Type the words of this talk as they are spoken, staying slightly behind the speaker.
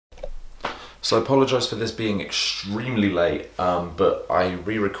So I apologise for this being extremely late, but I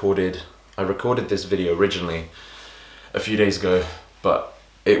recorded this video originally a few days ago, but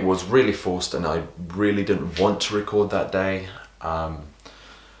it was really forced and I really didn't want to record that day.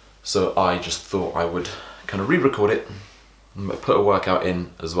 So I just thought I would kind of re-record it, put a workout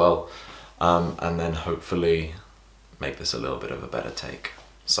in as well, and then hopefully make this a little bit of a better take.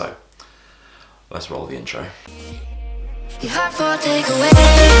 So let's roll the intro. Your heart for takeaway.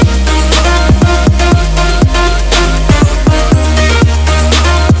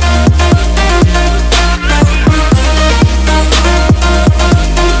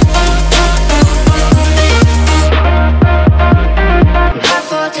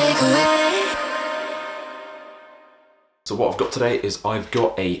 So what I've got today is I've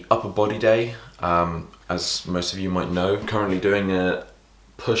got a upper body day. As most of you might know, I'm currently doing a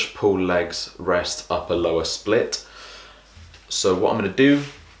push-pull legs rest upper lower split. So what I'm going to do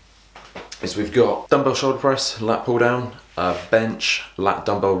is we've got dumbbell shoulder press, lat pull down, bench, lat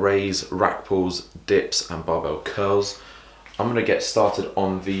dumbbell raise, rack pulls, dips and barbell curls. I'm going to get started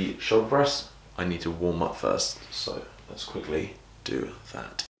on the shoulder press. I need to warm up first, so let's quickly do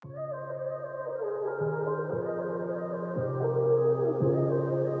that.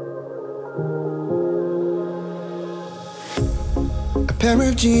 Pair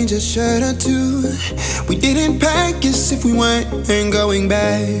of jeans, a shirt or two. We didn't pack as if we weren't going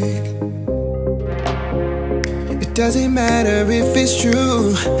back. It doesn't matter if it's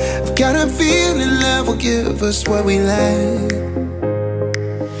true. I've got a feeling love will give us what we lack.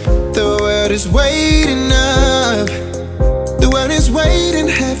 The world is waiting up. The world is waiting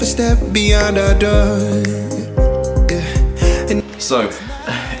half a step beyond our door. Yeah. So,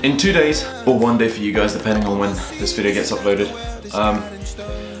 in 2 days, or 1 day for you guys, depending on when this video gets uploaded, I'm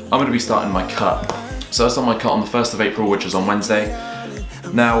going to be starting my cut. So I start my cut on the 1st of April, which is on Wednesday.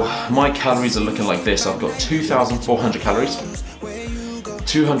 Now, my calories are looking like this. I've got 2,400 calories,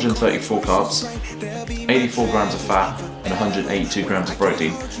 234 carbs, 84 grams of fat, and 182 grams of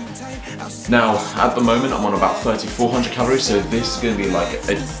protein. Now, at the moment, I'm on about 3,400 calories, so this is going to be like,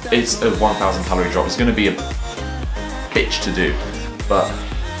 it's a 1,000 calorie drop. It's going to be a bitch to do, but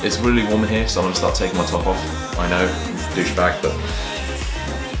it's really warm in here, so I'm going to start taking my top off. I know, douchebag, but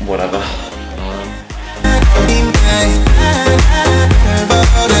whatever.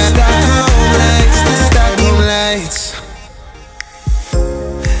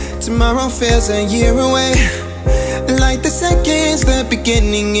 Tomorrow feels a year away, like the seconds, the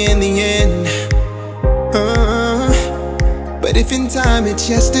beginning and the end. But if in time it's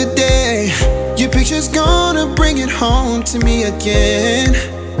yesterday, your picture's gonna bring it home to me again.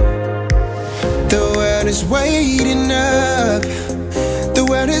 The world is waiting up. The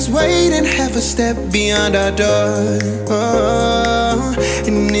world is waiting half a step beyond our door.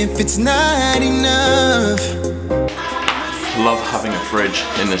 And if it's not enough, Love having a fridge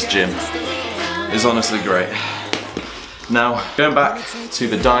in this gym. It's honestly great. Now, going back to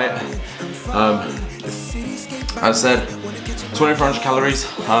the diet, as I said, 2,400 calories.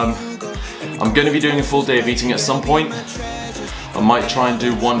 I'm going to be doing a full day of eating at some point. I might try and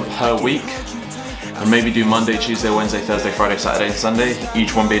do one per week, and maybe do Monday, Tuesday, Wednesday, Thursday, Friday, Saturday and Sunday,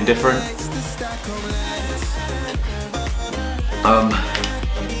 each one being different.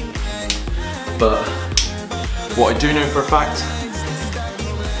 But what I do know for a fact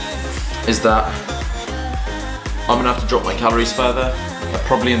is that I'm gonna have to drop my calories further,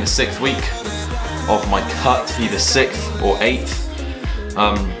 probably in the 6th week of my cut, either 6th or 8th.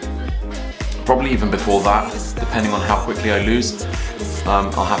 Probably even before that, depending on how quickly I lose.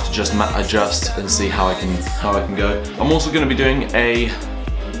 I'll have to just adjust and see how I can go. I'm also going to be doing a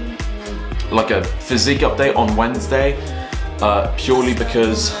physique update on Wednesday, purely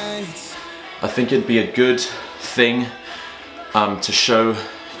because I think it'd be a good thing to show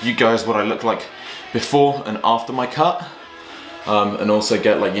you guys what I look like before and after my cut, and also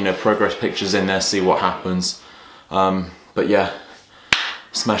get progress pictures in there, see what happens. But yeah,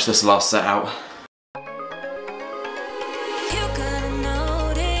 smash this last set out.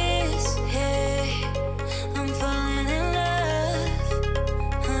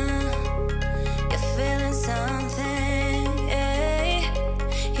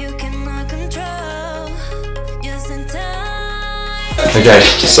 Okay,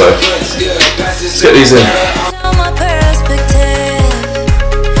 so let's get these in.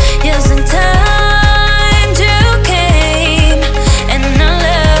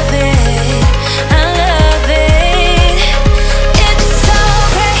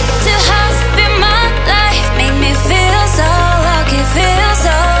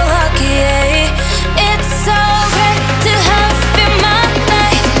 It's so great to have in my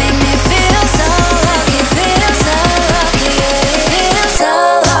life, make me feel so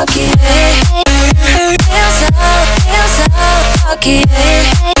lucky.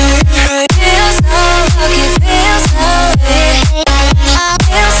 Feel so lucky, feel so lucky.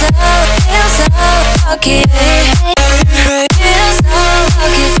 Feel so lucky. Feel so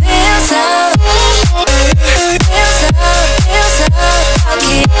lucky, feel so lucky. Feel so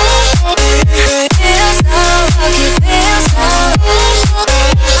lucky. Feel so lucky, feel so lucky.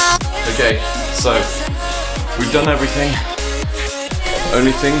 Okay, so we've done everything.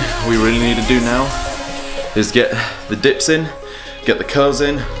 Only thing we really need to do now is get the dips in, get the curls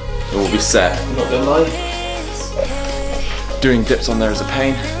in, and we'll be set. I'm not gonna lie, doing dips on there is a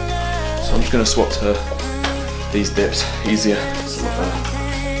pain, so I'm just gonna swap to these dips, easier.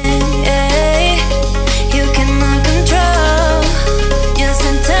 You cannot control. Just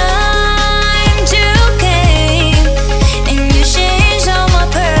in time you came, and you changed all my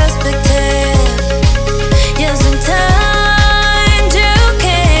perspective. Just in time you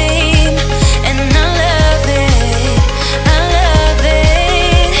came, and I love it, I love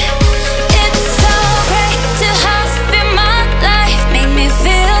it. It's so great to have in my life, make me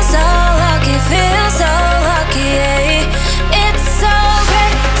feel so lucky, feel so lucky. It's so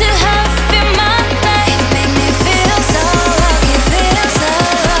great to have in my life, make me feel so lucky, feel so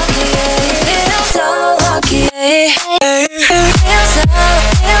lucky, feel so lucky, feel so lucky, feel so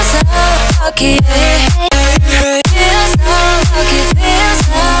lucky, feel so lucky.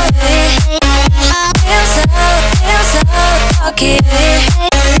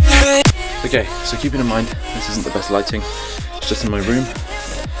 Okay, so keeping in mind, this isn't the best lighting, it's just in my room.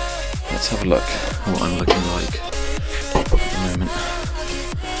 Let's have a look at what I'm looking like at the moment.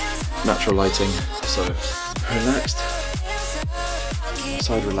 Natural lighting, so relaxed,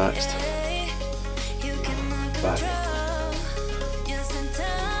 side relaxed, back.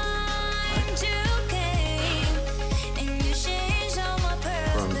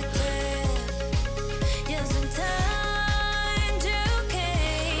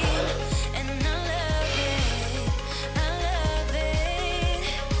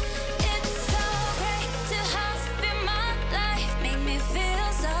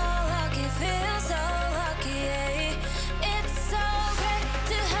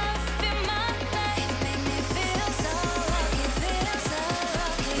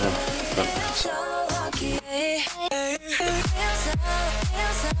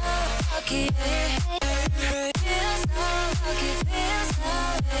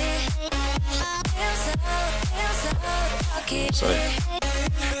 So,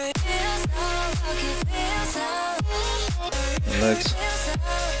 legs.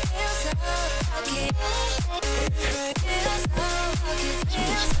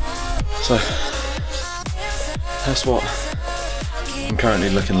 So, that's what I'm currently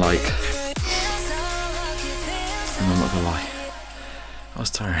looking like. And I'm not gonna lie, that was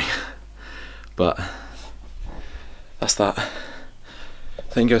tiring. But that's that.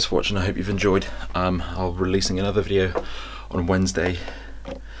 Thank you guys for watching. I hope you've enjoyed. I'll be releasing another video on Wednesday,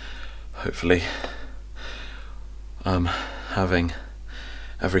 hopefully, having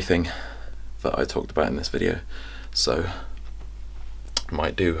everything that I talked about in this video. So I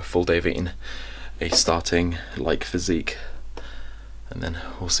might do a full day of eating, a starting like physique, and then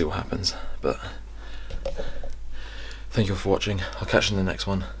we'll see what happens. But thank you all for watching. I'll catch you in the next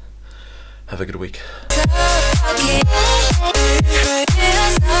one. Have a good week.